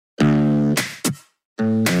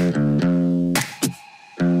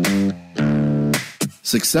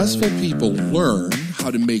Successful people learn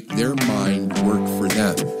how to make their mind work for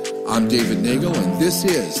them. I'm David Nagel, and this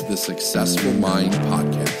is the Successful Mind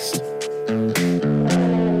Podcast.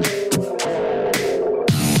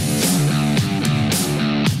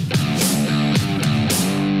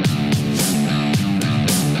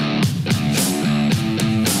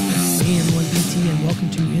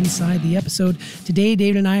 Inside the episode. Today,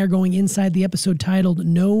 David and I are going inside the episode titled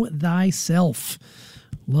Know Thyself.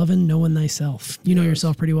 Loving knowing thyself. You know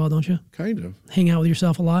yourself pretty well, don't you? Kind of. Hang out with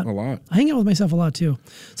yourself a lot? A lot. I hang out with myself a lot, too.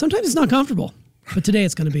 Sometimes it's not comfortable, but today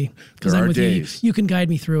it's going to be. Because I'm with days. you. You can guide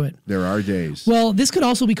me through it. There are days. Well, this could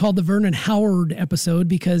also be called the Vernon Howard episode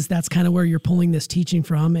because that's kind of where you're pulling this teaching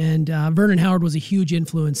from. And Vernon Howard was a huge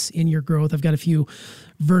influence in your growth. I've got a few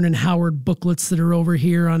Vernon Howard booklets that are over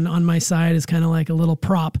here on my side as kind of like a little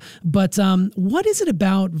prop. But what is it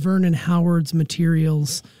about Vernon Howard's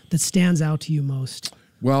materials that stands out to you most?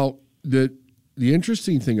 Well, the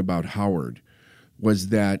interesting thing about Howard was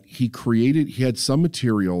that he had some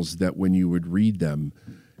materials that when you would read them,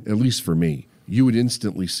 at least for me, you would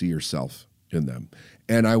instantly see yourself in them.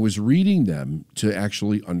 And I was reading them to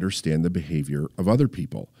actually understand the behavior of other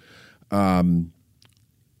people. And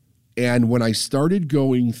when I started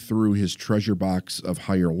going through his treasure box of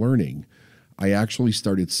higher learning, I actually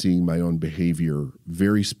started seeing my own behavior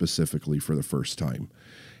very specifically for the first time.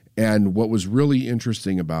 And what was really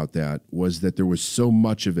interesting about that was that there was so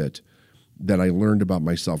much of it that I learned about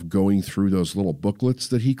myself going through those little booklets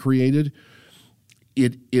that he created.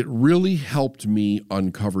 It really helped me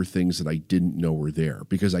uncover things that I didn't know were there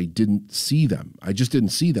because I didn't see them. I just didn't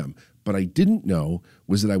see them. But I didn't know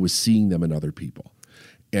was that I was seeing them in other people.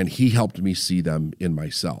 And he helped me see them in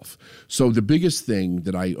myself. So the biggest thing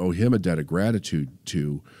that I owe him a debt of gratitude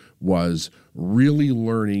to was really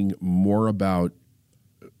learning more about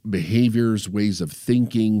behaviors, ways of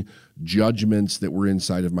thinking, judgments that were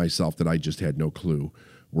inside of myself that I just had no clue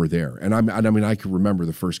were there. And I can remember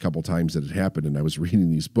the first couple times that it happened, and I was reading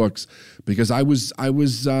these books because I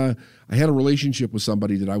had a relationship with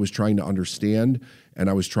somebody that I was trying to understand, and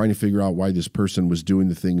I was trying to figure out why this person was doing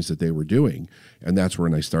the things that they were doing. And that's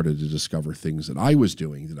when I started to discover things that I was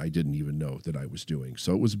doing that I didn't even know that I was doing.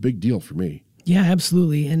 So it was a big deal for me. Yeah,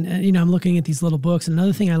 absolutely. And I'm looking at these little books. And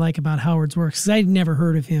another thing I like about Howard's work, because I'd never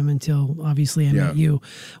heard of him until obviously I met you,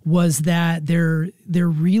 was that they're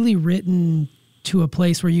really written to a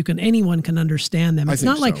place where anyone can understand them. It's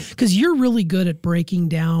not like, because you're really good at breaking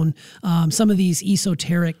down some of these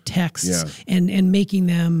esoteric texts and making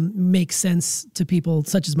them make sense to people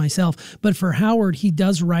such as myself. But for Howard, he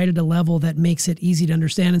does write at a level that makes it easy to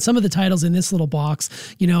understand. And some of the titles in this little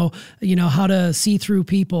box, how to see through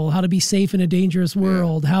people, how to be safe in a dangerous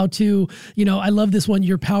world, how to, I love this one,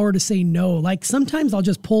 your power to say no. Like sometimes I'll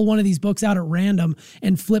just pull one of these books out at random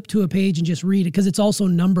and flip to a page and just read it because it's also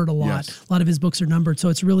numbered a lot. Yes. A lot of his books are numbered. So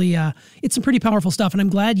it's really, it's some pretty powerful stuff. And I'm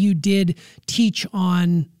glad you did teach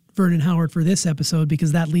on Vernon Howard for this episode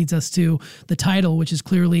because that leads us to the title, which is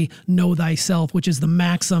clearly Know Thyself, which is the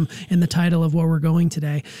maxim in the title of where we're going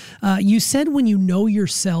today. You said when you know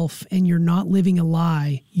yourself and you're not living a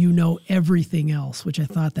lie, you know everything else, which I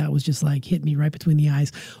thought that was just like hit me right between the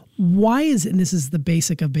eyes. Why is it, and this is the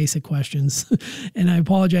basic of basic questions, and I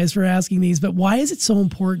apologize for asking these, but why is it so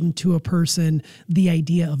important to a person, the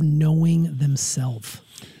idea of knowing themselves?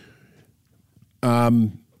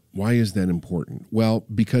 Why is that important? Well,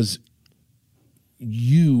 because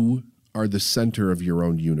you are the center of your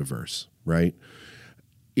own universe, right?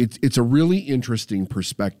 It's a really interesting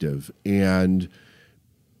perspective, and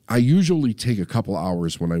I usually take a couple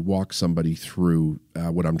hours when I walk somebody through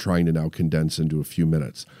what I'm trying to now condense into a few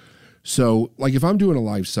minutes. So, like if I'm doing a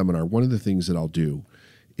live seminar, one of the things that I'll do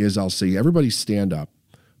is I'll say, everybody stand up,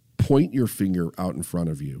 point your finger out in front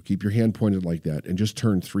of you, keep your hand pointed like that, and just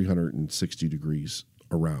turn 360 degrees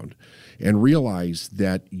around and realize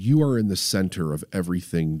that you are in the center of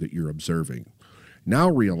everything that you're observing. Now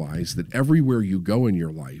realize that everywhere you go in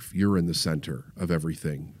your life, you're in the center of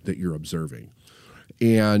everything that you're observing.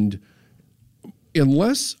 And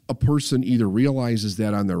unless a person either realizes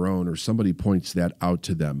that on their own or somebody points that out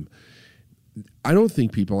to them, I don't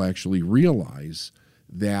think people actually realize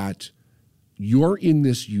that you're in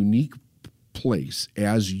this unique place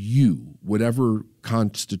as you, whatever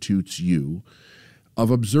constitutes you,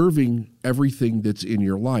 of observing everything that's in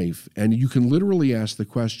your life. And you can literally ask the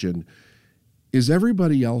question, is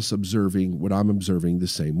everybody else observing what I'm observing the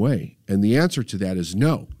same way? And the answer to that is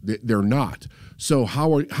no, they're not. So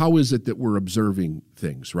how is it that we're observing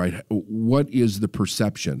things, right? What is the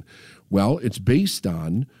perception? Well, it's based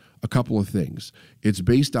on a couple of things. It's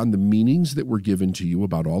based on the meanings that were given to you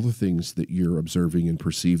about all the things that you're observing and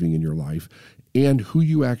perceiving in your life and who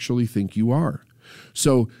you actually think you are.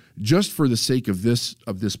 So just for the sake of this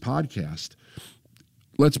podcast,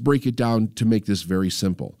 let's break it down to make this very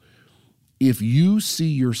simple. If you see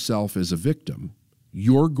yourself as a victim,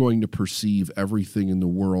 you're going to perceive everything in the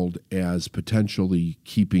world as potentially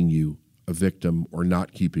keeping you a victim or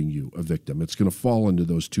not keeping you a victim. It's going to fall into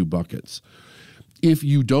those two buckets. If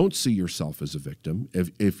you don't see yourself as a victim,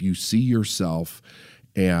 if you see yourself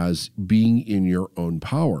as being in your own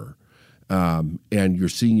power, and you're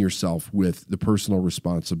seeing yourself with the personal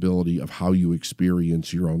responsibility of how you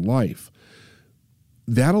experience your own life,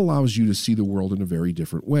 that allows you to see the world in a very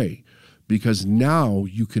different way, because now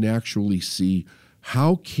you can actually see,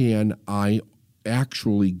 how can I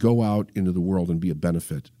actually go out into the world and be a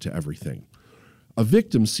benefit to everything? A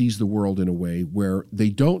victim sees the world in a way where they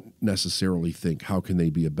don't necessarily think, how can they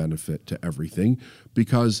be a benefit to everything?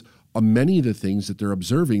 Because many of the things that they're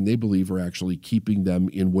observing, they believe are actually keeping them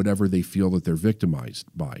in whatever they feel that they're victimized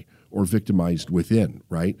by or victimized within,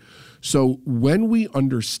 right? So when we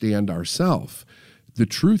understand ourselves, the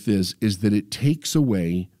truth is that it takes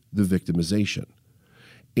away the victimization.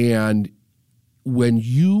 And when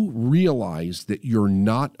you realize that you're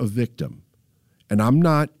not a victim, and I'm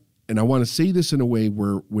not, and I want to say this in a way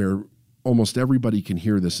where almost everybody can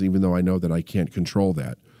hear this, even though I know that I can't control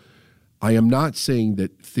that. I am not saying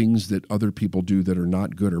that things that other people do that are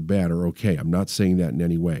not good or bad are okay. I'm not saying that in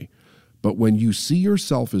any way. But when you see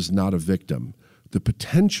yourself as not a victim, the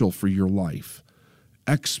potential for your life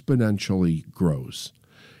exponentially grows.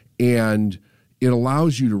 And it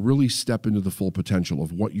allows you to really step into the full potential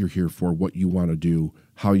of what you're here for, what you want to do,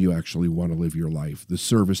 how you actually want to live your life, the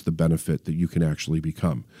service, the benefit that you can actually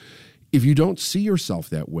become. If you don't see yourself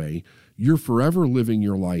that way, you're forever living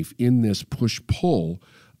your life in this push-pull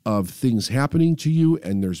of things happening to you,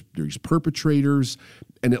 and there's perpetrators,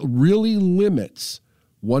 and it really limits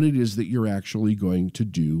what it is that you're actually going to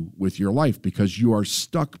do with your life, because you are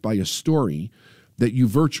stuck by a story that you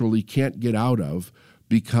virtually can't get out of,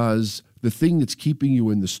 because the thing that's keeping you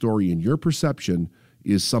in the story in your perception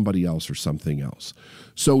is somebody else or something else.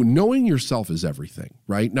 So knowing yourself is everything,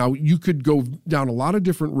 right? Now, you could go down a lot of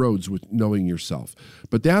different roads with knowing yourself,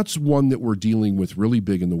 but that's one that we're dealing with really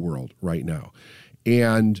big in the world right now.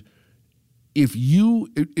 And if you,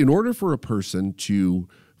 in order for a person to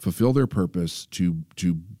fulfill their purpose, to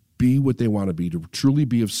be what they want to be, to truly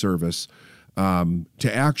be of service, to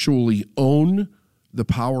actually own the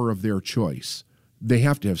power of their choice, they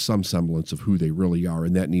have to have some semblance of who they really are,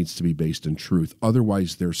 and that needs to be based in truth.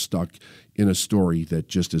 Otherwise, they're stuck in a story that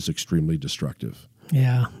just is extremely destructive.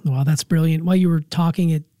 Yeah, well, that's brilliant. While you were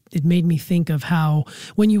talking, it made me think of how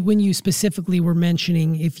when you specifically were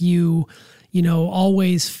mentioning, if you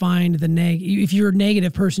always find if you're a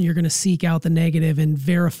negative person, you're going to seek out the negative and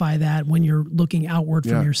verify that when you're looking outward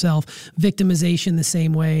from yourself. Victimization the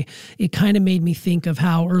same way. It kind of made me think of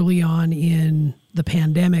how early on in the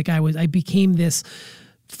pandemic, I became this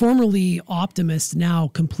formerly optimist, now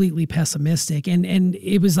completely pessimistic. And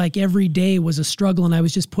it was like every day was a struggle, and I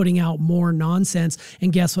was just putting out more nonsense.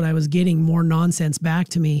 And guess what? I was getting more nonsense back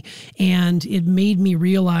to me. And it made me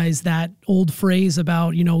realize that old phrase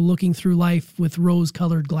about, looking through life with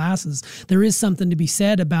rose-colored glasses. There is something to be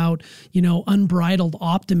said about, unbridled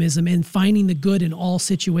optimism and finding the good in all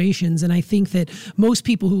situations. And I think that most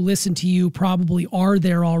people who listen to you probably are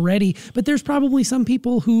there already, but there's probably some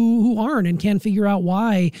people who aren't and can't figure out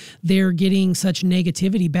why they're getting such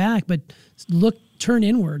negativity back. But turn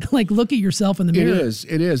inward, look at yourself in the mirror.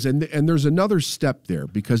 It is. And there's another step there,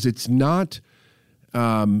 because it's not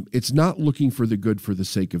looking for the good for the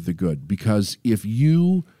sake of the good. Because if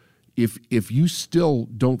you still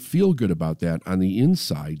don't feel good about that on the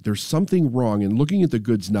inside, there's something wrong, and looking at the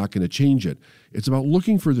good's not going to change it. It's about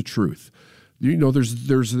looking for the truth.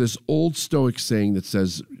 There's this old Stoic saying that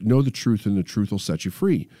says, know the truth and the truth will set you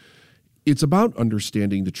free. It's about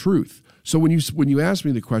understanding the truth. So when you ask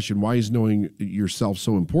me the question, why is knowing yourself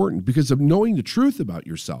so important? Because of knowing the truth about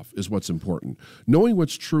yourself is what's important. Knowing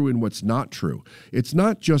what's true and what's not true. It's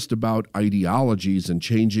not just about ideologies and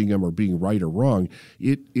changing them or being right or wrong.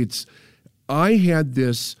 I had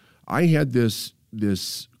this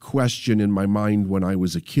question in my mind when I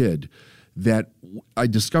was a kid that I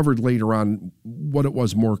discovered later on what it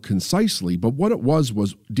was more concisely. But what it was,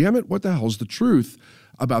 damn it, what the hell's the truth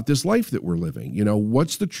about this life that we're living?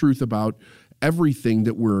 What's the truth about everything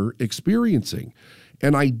that we're experiencing?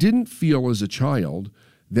 And I didn't feel as a child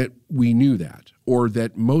that we knew that, or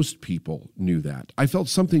that most people knew that. I felt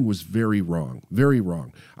something was very wrong, very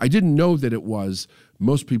wrong. I didn't know that it was,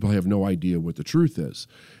 most people have no idea what the truth is.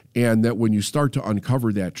 And that when you start to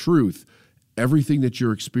uncover that truth, everything that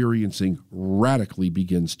you're experiencing radically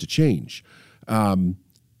begins to change.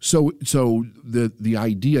 So the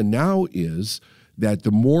idea now is that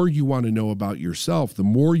the more you want to know about yourself, the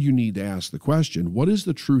more you need to ask the question, what is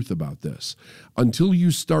the truth about this? Until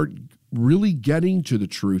you start really getting to the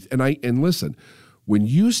truth. And listen, when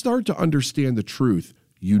you start to understand the truth,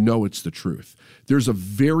 you know it's the truth. There's a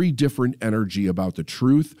very different energy about the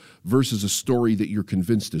truth versus a story that you're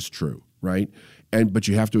convinced is true, right? But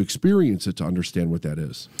you have to experience it to understand what that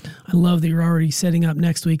is. I love that you're already setting up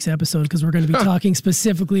next week's episode, because we're going to be talking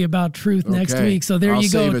specifically about truth next week. So there you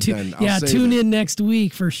go. Tune in next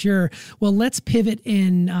week for sure. Well, let's pivot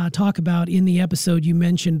and talk about, in the episode you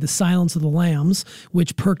mentioned The Silence of the Lambs,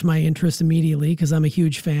 which perked my interest immediately because I'm a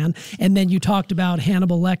huge fan. And then you talked about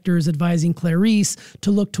Hannibal Lecter's advising Clarice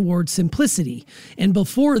to look towards simplicity. And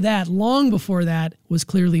before that, long before that, was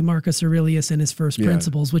clearly Marcus Aurelius and his first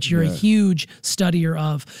principles, which you're a huge studier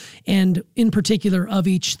of, and in particular of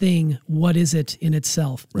each thing, what is it in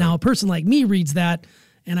itself? Right. Now, a person like me reads that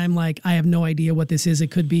and I'm like, I have no idea what this is. It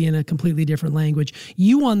could be in a completely different language.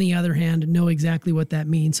 You, on the other hand, know exactly what that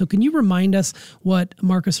means. So can you remind us what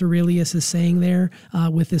Marcus Aurelius is saying there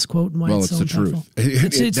with this quote? And why it's so the impactful?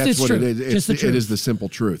 Truth. That's what true. it is. It is the simple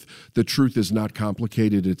truth. The truth is not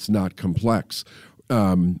complicated. It's not complex.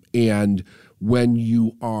 And when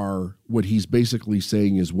you are, what he's basically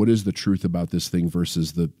saying is, what is the truth about this thing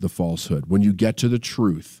versus the falsehood? When you get to the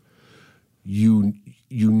truth, you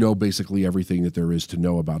know basically everything that there is to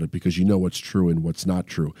know about it, because you know what's true and what's not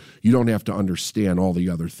true. You don't have to understand all the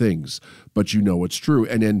other things, but you know what's true.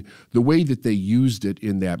 And then the way that they used it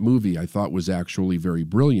in that movie, I thought was actually very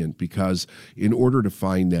brilliant, because in order to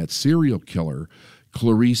find that serial killer,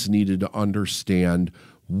 Clarice needed to understand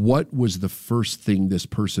what was the first thing this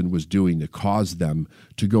person was doing that caused them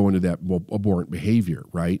to go into that abhorrent behavior,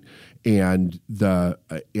 right? And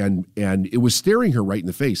it was staring her right in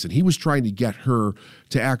the face, and he was trying to get her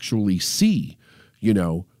to actually see,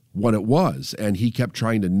 what it was, and he kept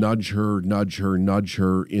trying to nudge her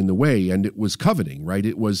in the way, and it was coveting, right?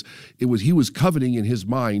 He was coveting in his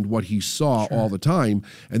mind what he saw all the time,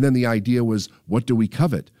 and then the idea was, what do we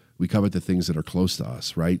covet? We covet the things that are close to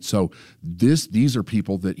us, right? So these are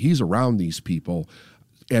people that he's around, these people,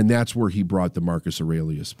 and that's where he brought the Marcus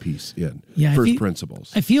Aurelius piece in. First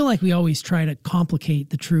principles. I feel like we always try to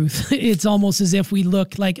complicate the truth. It's almost as if we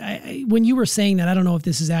look like, when you were saying that, I don't know if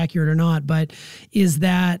this is accurate or not, but is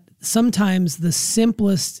that sometimes the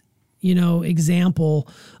simplest example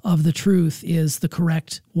of the truth is the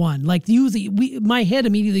correct one. Like my head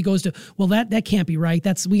immediately goes to, well, that can't be right.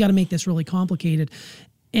 We got to make this really complicated.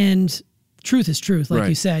 And truth is truth, like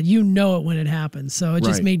you said. You know it when it happens. So it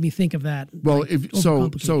just made me think of that. Well, so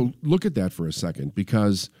look at that for a second,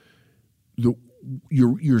 because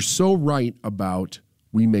you're so right about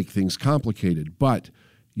we make things complicated. But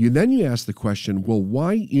you ask the question, well,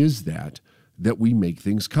 why is that we make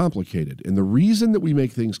things complicated? And the reason that we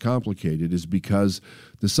make things complicated is because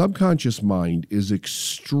the subconscious mind is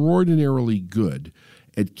extraordinarily good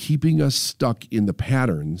at keeping us stuck in the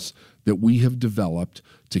patterns that we have developed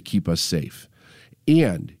to keep us safe.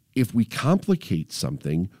 And if we complicate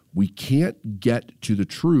something, we can't get to the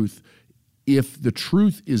truth if the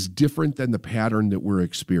truth is different than the pattern that we're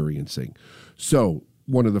experiencing. So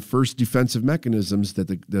one of the first defensive mechanisms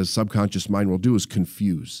that the subconscious mind will do is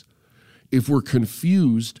confuse. If we're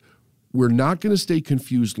confused, we're not going to stay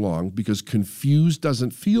confused long, because confused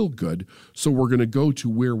doesn't feel good. So we're going to go to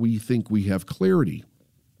where we think we have clarity.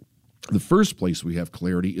 The first place we have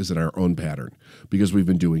clarity is in our own pattern, because we've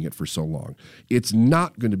been doing it for so long. It's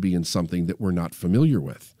not going to be in something that we're not familiar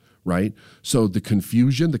with, right? So the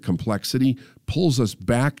confusion, the complexity pulls us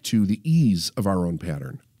back to the ease of our own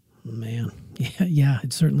pattern. Man, yeah,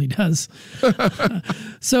 it certainly does.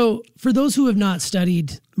 So for those who have not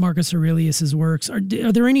studied Marcus Aurelius's works, are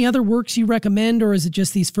there any other works you recommend, or is it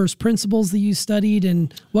just these first principles that you studied?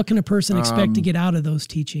 And what can a person expect to get out of those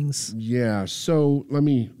teachings? Yeah, so let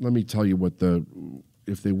me tell you what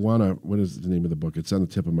if they want to, what is the name of the book? It's on the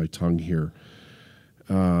tip of my tongue here.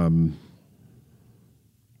 You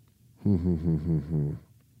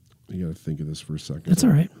got to think of this for a second. That's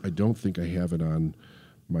all right. I don't think I have it on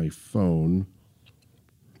my phone.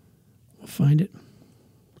 We'll find it.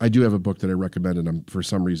 I do have a book that I recommend, and for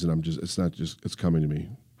some reason it's coming to me.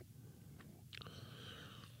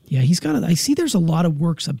 Yeah, he's got I see there's a lot of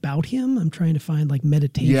works about him. I'm trying to find like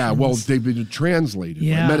meditations. Yeah, well, they've been translated.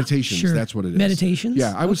 Yeah, meditations, sure. That's what it is. Meditations?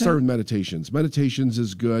 Yeah, I would start with meditations. Meditations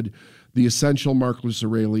is good. The Essential Marcus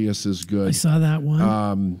Aurelius is good. I saw that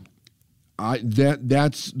one.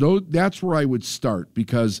 That's where I would start,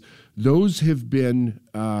 because those have been,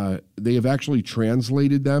 they have actually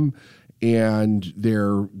translated them, and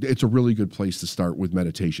it's a really good place to start with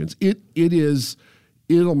meditations.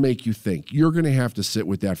 It'll make you think. You're going to have to sit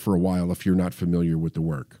with that for a while if you're not familiar with the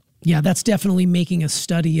work. Yeah, that's definitely making a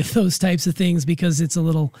study of those types of things because it's a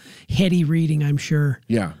little heady reading, I'm sure.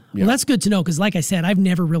 Yeah. Well, that's good to know because, like I said, I've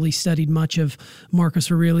never really studied much of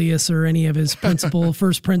Marcus Aurelius or any of his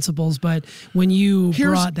first principles. But when you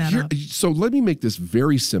brought that up. So let me make this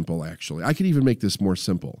very simple, actually. I could even make this more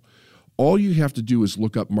simple. All you have to do is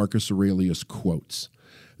look up Marcus Aurelius quotes.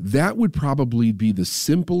 That would probably be the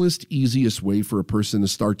simplest, easiest way for a person to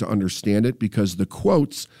start to understand it because the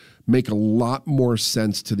quotes make a lot more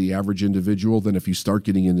sense to the average individual than if you start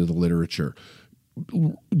getting into the literature.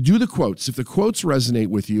 Do the quotes. If the quotes resonate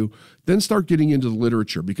with you, then start getting into the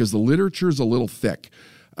literature because the literature is a little thick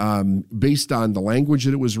based on the language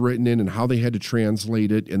that it was written in and how they had to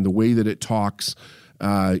translate it and the way that it talks.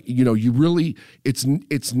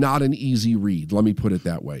 It's not an easy read. Let me put it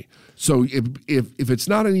that way. So if it's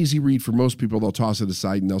not an easy read for most people, they'll toss it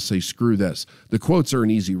aside and they'll say, screw this. The quotes are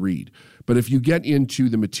an easy read. But if you get into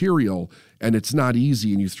the material and it's not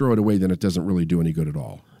easy and you throw it away, then it doesn't really do any good at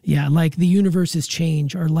all. Yeah, like the universe is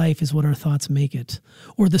change. Our life is what our thoughts make it.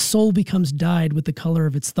 Or the soul becomes dyed with the color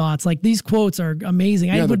of its thoughts. Like these quotes are amazing.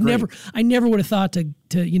 Yeah, I never would have thought to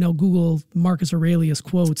Google Marcus Aurelius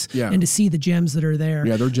quotes and to see the gems that are there.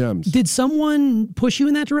 Yeah, they're gems. Did someone push you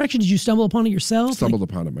in that direction? Did you stumble upon it yourself? Stumbled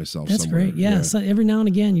upon it myself. That's somewhere. great. Yeah. So every now and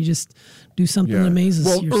again you just do something that amazes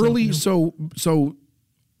yourself. Early, so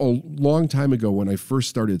a long time ago when I first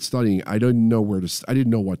started studying, I didn't know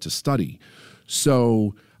what to study.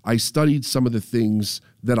 So I studied some of the things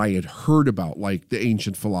that I had heard about, like the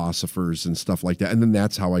ancient philosophers and stuff like that. And then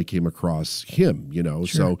that's how I came across him, Sure.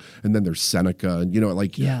 So, and then there's Seneca and,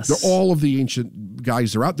 they're all of the ancient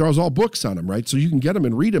guys are out there. There's all books on them, right? So you can get them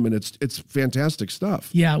and read them and it's fantastic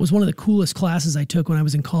stuff. Yeah. It was one of the coolest classes I took when I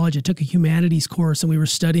was in college. I took a humanities course and we were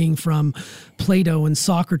studying from Plato and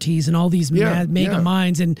Socrates and all these mega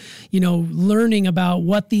minds and, learning about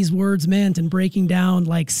what these words meant and breaking down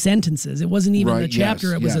like sentences. It wasn't even a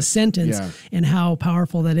chapter. It was a sentence and how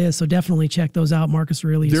powerful that is. So definitely check those out. Marcus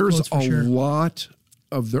Aurelius quotes for sure. There's a lot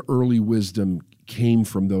of the early wisdom came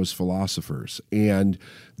from those philosophers. And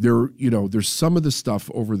there's some of the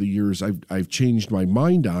stuff over the years I've changed my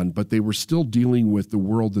mind on, but they were still dealing with the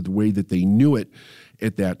world the way that they knew it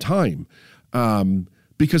at that time.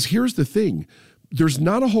 Because here's the thing. There's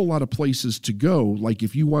not a whole lot of places to go. Like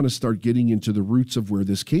if you want to start getting into the roots of where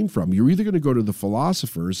this came from, you're either going to go to the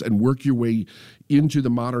philosophers and work your way into the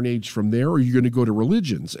modern age from there, or you're going to go to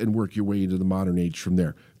religions and work your way into the modern age from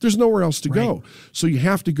there. There's nowhere else to go. So you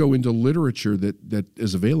have to go into literature that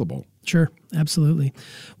is available. Sure, absolutely.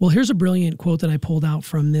 Well, here's a brilliant quote that I pulled out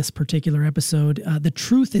from this particular episode. The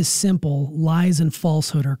truth is simple, lies and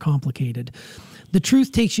falsehood are complicated. The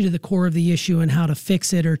truth takes you to the core of the issue, and how to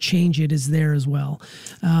fix it or change it is there as well.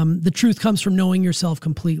 The truth comes from knowing yourself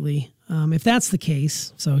completely. If that's the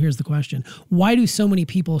case, so here's the question. Why do so many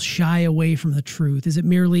people shy away from the truth? Is it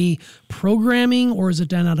merely programming, or is it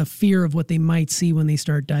done out of fear of what they might see when they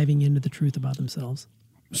start diving into the truth about themselves?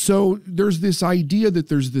 So there's this idea that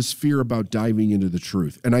there's this fear about diving into the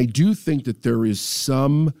truth. And I do think that there is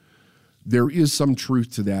some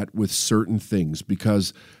truth to that with certain things,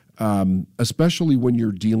 because especially when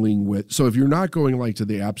you're dealing with, so if you're not going like to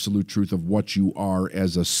the absolute truth of what you are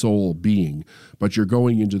as a soul being, but you're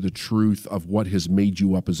going into the truth of what has made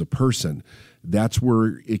you up as a person, that's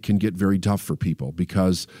where it can get very tough for people,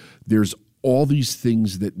 because there's all these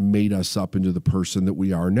things that made us up into the person that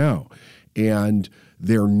we are now. And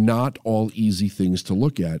they're not all easy things to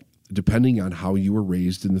look at, depending on how you were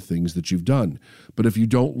raised and the things that you've done. But if you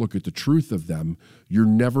don't look at the truth of them, you're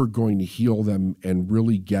never going to heal them and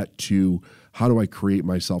really get to, how do I create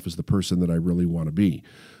myself as the person that I really want to be?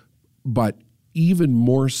 But even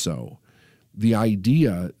more so, the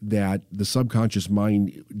idea that the subconscious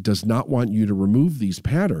mind does not want you to remove these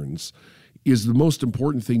patterns is the most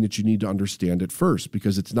important thing that you need to understand at first,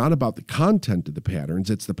 because it's not about the content of the patterns,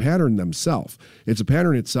 it's the pattern themselves. It's a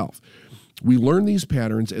pattern itself. We learn these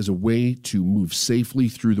patterns as a way to move safely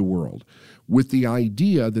through the world, with the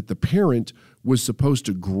idea that the parent was supposed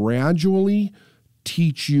to gradually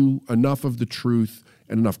teach you enough of the truth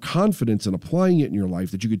and enough confidence in applying it in your life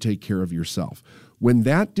that you could take care of yourself. When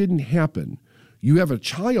that didn't happen, you have a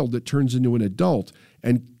child that turns into an adult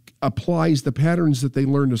and applies the patterns that they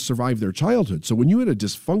learned to survive their childhood. So when you had a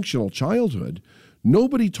dysfunctional childhood,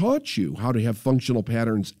 nobody taught you how to have functional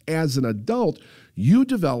patterns as an adult. You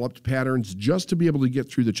developed patterns just to be able to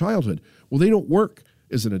get through the childhood. Well, they don't work.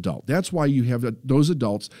 as an adult. That's why you have those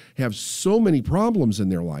adults have so many problems in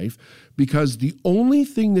their life, because the only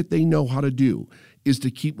thing that they know how to do is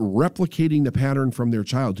to keep replicating the pattern from their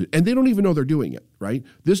childhood. And they don't even know they're doing it, right?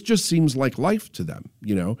 This just seems like life to them,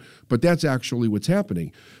 but that's actually what's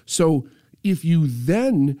happening. So if you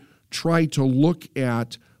then try to look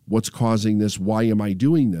at what's causing this, why am I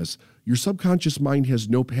doing this? Your subconscious mind has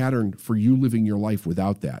no pattern for you living your life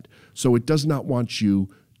without that. So it does not want you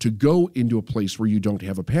to go into a place where you don't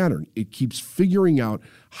have a pattern. It keeps figuring out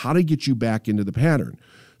how to get you back into the pattern.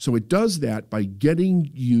 So it does that by getting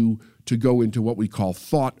you to go into what we call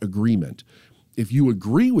thought agreement. If you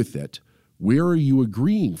agree with it, where are you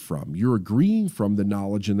agreeing from? You're agreeing from the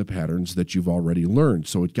knowledge and the patterns that you've already learned.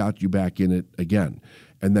 So it got you back in it again.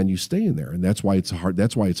 And then you stay in there. And that's why it's hard.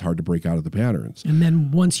 That's why it's hard to break out of the patterns. And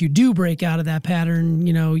then once you do break out of that pattern,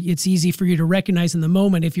 it's easy for you to recognize in the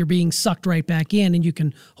moment if you're being sucked right back in, and you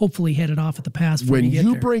can hopefully head it off at the pass. When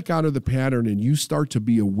you break out of the pattern and you start to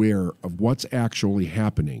be aware of what's actually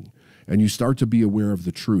happening, and you start to be aware of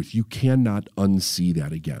the truth, you cannot unsee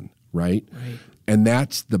that again, right? And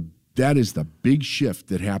that is the big shift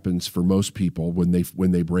that happens for most people when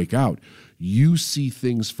they break out. You see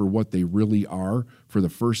things for what they really are for the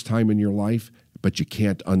first time in your life, but you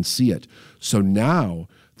can't unsee it. So now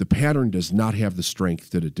the pattern does not have the strength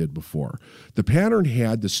that it did before. The pattern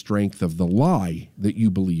had the strength of the lie that you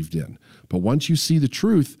believed in. But once you see the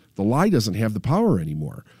truth, the lie doesn't have the power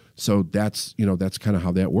anymore. So that's kind of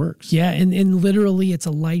how that works. Yeah, and literally it's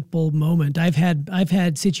a light bulb moment. I've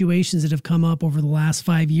had situations that have come up over the last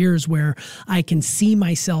 5 years where I can see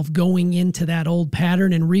myself going into that old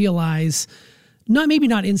pattern and realize, maybe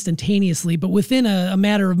not instantaneously, but within a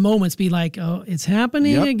matter of moments, be like, oh, it's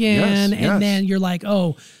happening again. Yes. And then you're like,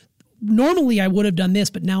 oh, normally I would have done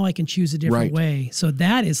this, but now I can choose a different way. So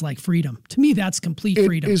that is like freedom. To me, that's complete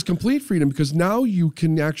freedom. It is complete freedom, because now you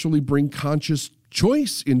can actually bring conscious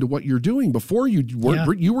choice into what you're doing. Before you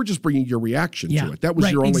were just bringing your reaction to it. That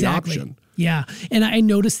was your only option. Yeah. And I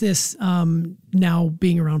notice this now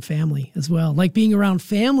being around family as well, like being around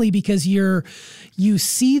family, because you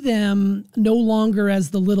see them no longer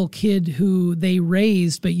as the little kid who they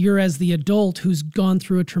raised, but you're as the adult who's gone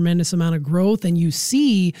through a tremendous amount of growth, and you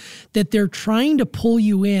see that they're trying to pull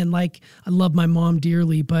you in. Like, I love my mom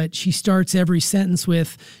dearly, but she starts every sentence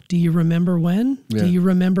with, do you remember when? Yeah. Do you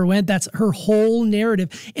remember when? That's her whole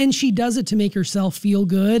narrative. And she does it to make herself feel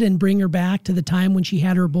good and bring her back to the time when she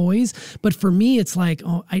had her boys. But for me, it's like,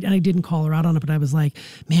 I didn't call her out on it, but I was like,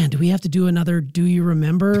 man, do we have to do another do you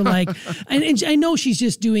remember? Like, and I know she's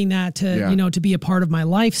just doing that to, to be a part of my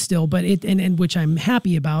life still, but and which I'm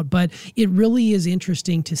happy about, but it really is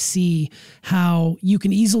interesting to see how you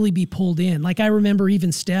can easily be pulled in. Like, I remember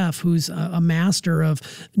even Steph, who's a master of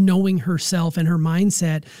knowing herself and her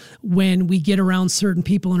mindset, when we get around certain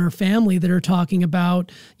people in her family that are talking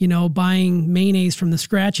about, buying mayonnaise from the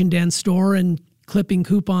Scratch and Dent store and clipping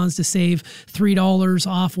coupons to save $3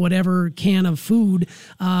 off whatever can of food,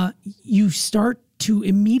 you start to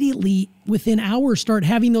immediately, within hours, start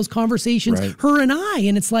having those conversations, her and I.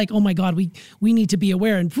 And it's like, oh my God, we need to be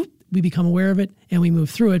aware. And we become aware of it and we move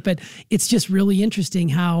through it. But it's just really interesting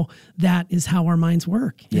how that is how our minds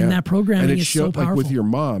work. Yeah. And that programming is so powerful. Like with your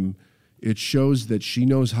mom, it shows that she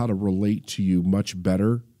knows how to relate to you much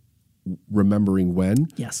better remembering when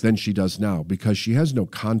than she does now, because she has no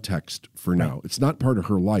context for now. It's not part of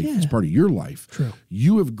her life. It's part of your life. True.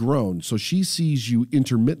 You have grown, so she sees you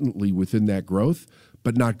intermittently within that growth,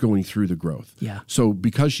 but not going through the growth. Yeah. So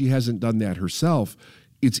because she hasn't done that herself,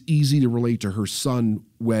 it's easy to relate to her son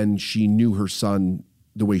when she knew her son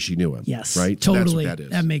the way she knew him. Yes, right? Totally. So that's what that is.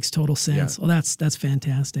 That makes total sense. Yeah. Well, that's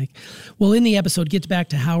fantastic. Well, in the episode, Get Back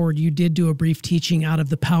to Howard, you did do a brief teaching out of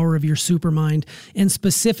the power of your supermind, and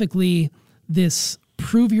specifically this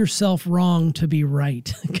prove yourself wrong to be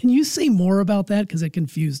right. Can you say more about that? Because it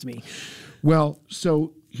confused me. Well,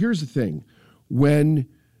 so here's the thing.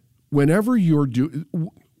 Whenever you're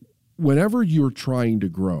trying to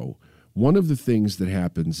grow, one of the things that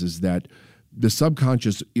happens is that the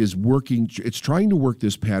subconscious is working, it's trying to work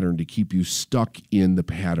this pattern to keep you stuck in the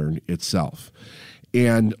pattern itself.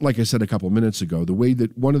 And like I said a couple of minutes ago,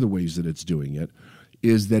 one of the ways that it's doing it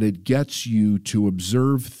is that it gets you to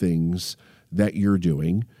observe things that you're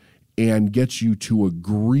doing and gets you to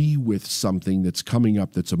agree with something that's coming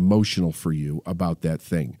up that's emotional for you about that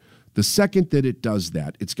thing. The second that it does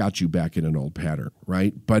that, it's got you back in an old pattern,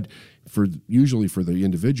 right? But usually for the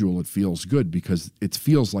individual, it feels good because it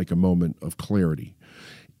feels like a moment of clarity.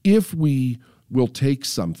 If we will take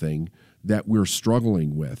something that we're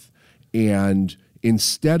struggling with and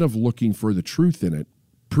instead of looking for the truth in it,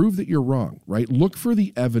 prove that you're wrong, right? Look for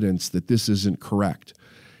the evidence that this isn't correct.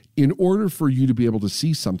 in order for you to be able to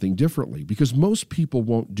see something differently, because most people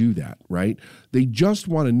won't do that, right? They just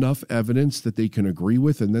want enough evidence that they can agree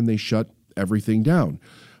with, and then they shut everything down.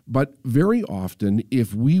 But very often,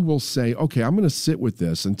 if we will say, okay, I'm going to sit with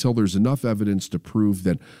this until there's enough evidence to prove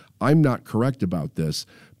that I'm not correct about this,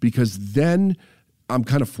 because then I'm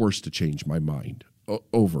kind of forced to change my mind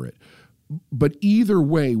over it. But either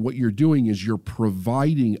way, what you're doing is you're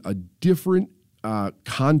providing a different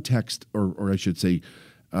context, or I should say,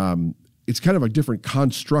 it's kind of a different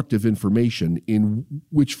construct of information in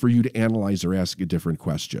which for you to analyze or ask a different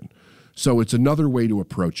question. So it's another way to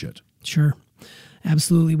approach it. Sure.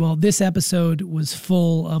 Absolutely. Well, this episode was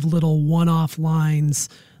full of little one-off lines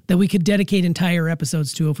that we could dedicate entire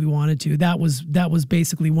episodes to if we wanted to. That was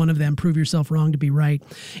basically one of them. Prove yourself wrong to be right.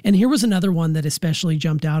 And here was another one that especially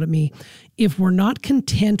jumped out at me. If we're not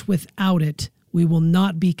content without it, we will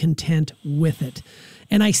not be content with it.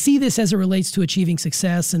 And I see this as it relates to achieving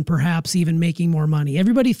success and perhaps even making more money.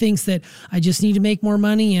 Everybody thinks that I just need to make more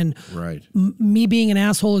money, and right. Me being an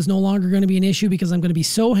asshole is no longer going to be an issue because I'm going to be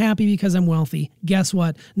so happy because I'm wealthy. Guess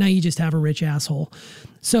what? Now you just have a rich asshole.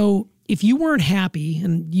 So if you weren't happy,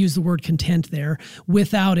 and use the word content there,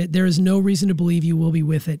 without it, there is no reason to believe you will be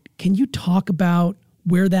with it. Can you talk about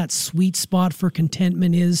where that sweet spot for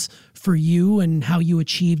contentment is for you and how you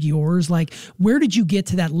achieved yours? Like, where did you get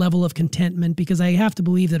to that level of contentment? Because I have to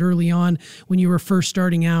believe that early on, when you were first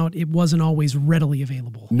starting out, it wasn't always readily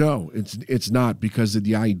available. No, it's not, because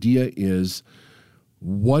the idea is,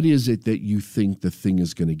 what is it that you think the thing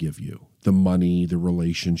is going to give you? The money, the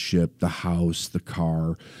relationship, the house, the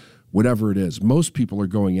car, whatever it is. Most people are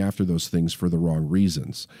going after those things for the wrong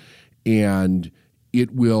reasons. And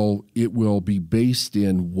it will be based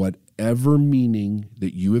in whatever meaning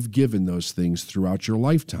that you have given those things throughout your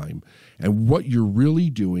lifetime. And what you're really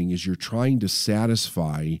doing is you're trying to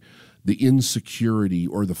satisfy the insecurity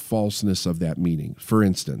or the falseness of that meaning. For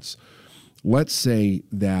instance, let's say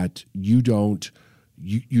that you don't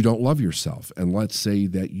love yourself, and let's say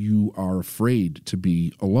that you are afraid to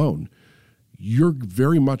be alone. You're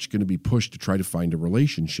very much going to be pushed to try to find a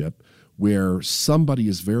relationship where somebody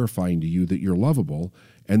is verifying to you that you're lovable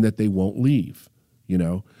and that they won't leave,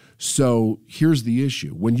 So here's the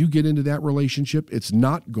issue. When you get into that relationship, it's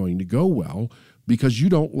not going to go well because you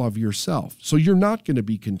don't love yourself. So you're not going to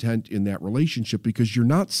be content in that relationship because you're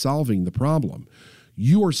not solving the problem.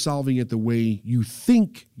 You are solving it the way you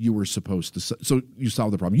think you were supposed to. So you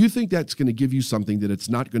solve the problem. You think that's going to give you something that it's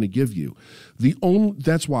not going to give you.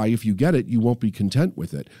 That's why if you get it, you won't be content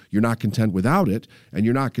with it. You're not content without it, and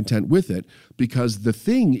you're not content with it because the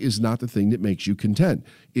thing is not the thing that makes you content.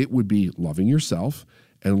 It would be loving yourself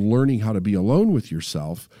and learning how to be alone with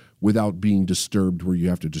yourself without being disturbed where you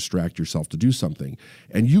have to distract yourself to do something.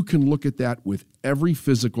 And you can look at that with every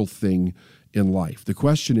physical thing in life. The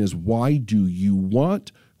question is, why do you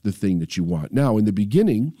want the thing that you want? Now, in the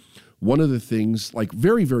beginning, one of the things, like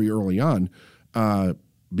very, very early on,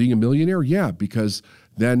 being a millionaire, yeah, because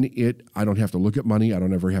then I don't have to look at money. I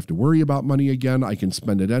don't ever have to worry about money again. I can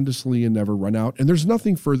spend it endlessly and never run out. And there's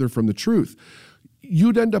nothing further from the truth.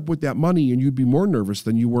 You'd end up with that money and you'd be more nervous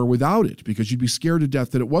than you were without it because you'd be scared to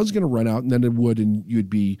death that it was going to run out, and then it would, and you'd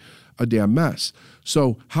be a damn mess.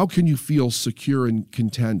 So how can you feel secure and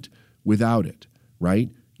content without it, right?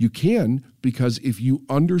 You can, because if you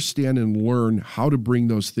understand and learn how to bring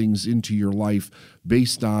those things into your life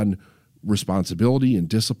based on responsibility and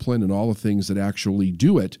discipline and all the things that actually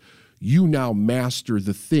do it, you now master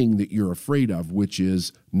the thing that you're afraid of, which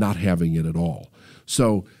is not having it at all.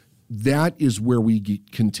 So that is where we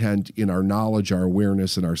get content in our knowledge, our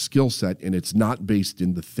awareness, and our skill set, and it's not based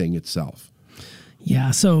in the thing itself.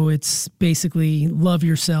 Yeah, so it's basically love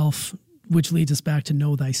yourself, which leads us back to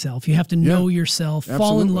know thyself. You have to know yourself, absolutely.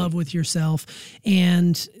 Fall in love with yourself.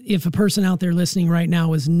 And if a person out there listening right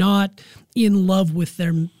now is not in love with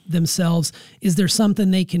themselves, is there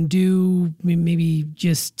something they can do maybe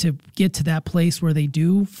just to get to that place where they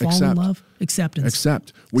do fall in love? Acceptance.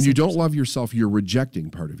 Accept. When you don't love yourself, you're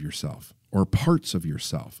rejecting part of yourself or parts of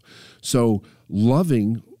yourself. So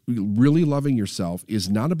really loving yourself is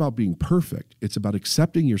not about being perfect. It's about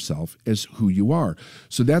accepting yourself as who you are.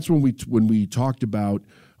 So that's when we talked about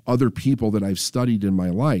other people that I've studied in my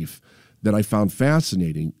life that I found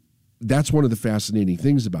fascinating. That's one of the fascinating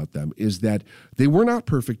things about them, is that they were not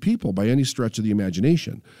perfect people by any stretch of the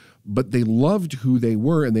imagination, but they loved who they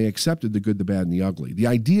were and they accepted the good, the bad, and the ugly. The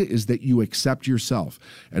idea is that you accept yourself.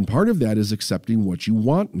 And part of that is accepting what you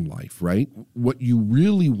want in life, right? What you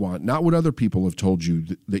really want, not what other people have told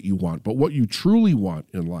you that you want, but what you truly want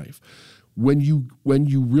in life. When you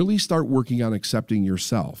really start working on accepting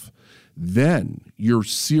yourself, then you're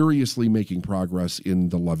seriously making progress in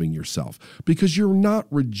the loving yourself, because you're not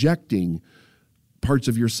rejecting parts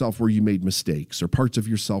of yourself where you made mistakes, or parts of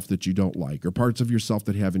yourself that you don't like, or parts of yourself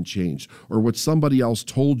that haven't changed, or what somebody else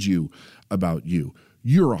told you about you.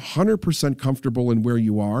 You're 100% comfortable in where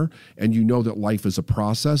you are, and you know that life is a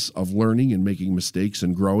process of learning and making mistakes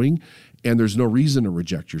and growing, and there's no reason to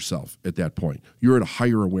reject yourself at that point. You're at a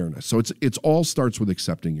higher awareness. So it's all starts with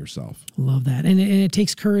accepting yourself. Love that. And it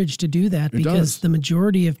takes courage to do that, because the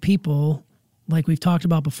majority of people, like we've talked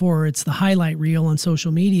about before, it's the highlight reel on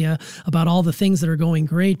social media about all the things that are going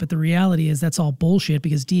great, but the reality is that's all bullshit,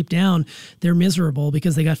 because deep down they're miserable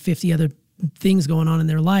because they got 50 other things going on in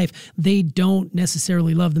their life. They don't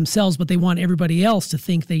necessarily love themselves, but they want everybody else to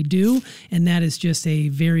think they do, and that is just a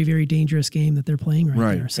very, very dangerous game that they're playing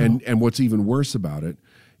right there. So. And what's even worse about it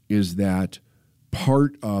is that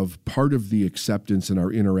part of the acceptance in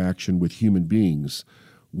our interaction with human beings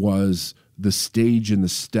was the stage and the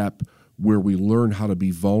step where we learn how to be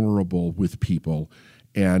vulnerable with people,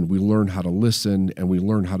 and we learn how to listen, and we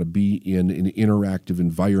learn how to be in an interactive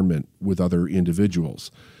environment with other individuals.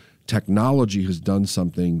 Technology has done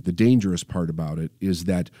something. The dangerous part about it is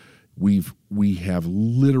that we have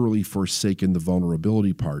literally forsaken the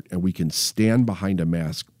vulnerability part, and we can stand behind a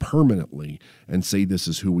mask permanently and say this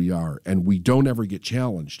is who we are, and we don't ever get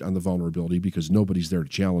challenged on the vulnerability because nobody's there to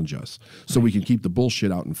challenge us. So we can keep the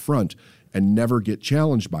bullshit out in front and never get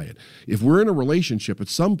challenged by it. If we're in a relationship, at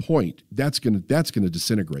some point, that's gonna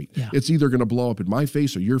disintegrate. Yeah. It's either gonna blow up in my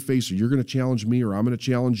face or your face, or you're gonna challenge me or I'm gonna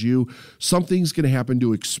challenge you. Something's gonna happen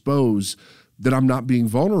to expose that I'm not being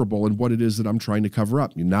vulnerable in what it is that I'm trying to cover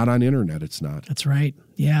up. Not on internet, it's not. That's right.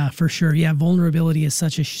 Yeah, for sure. Yeah, vulnerability is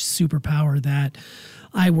such a superpower that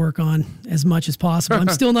I work on as much as possible. I'm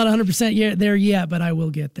still not 100% there yet, but I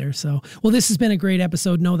will get there. So, well, this has been a great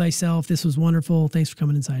episode. Know Thyself. This was wonderful. Thanks for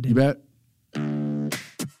coming inside, David. You bet.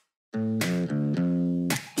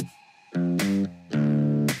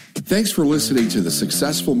 Thanks for listening to the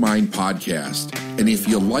Successful Mind podcast. And if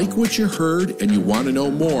you like what you heard and you want to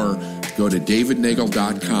know more, go to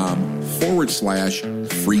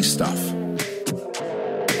davidnagel.com/free stuff.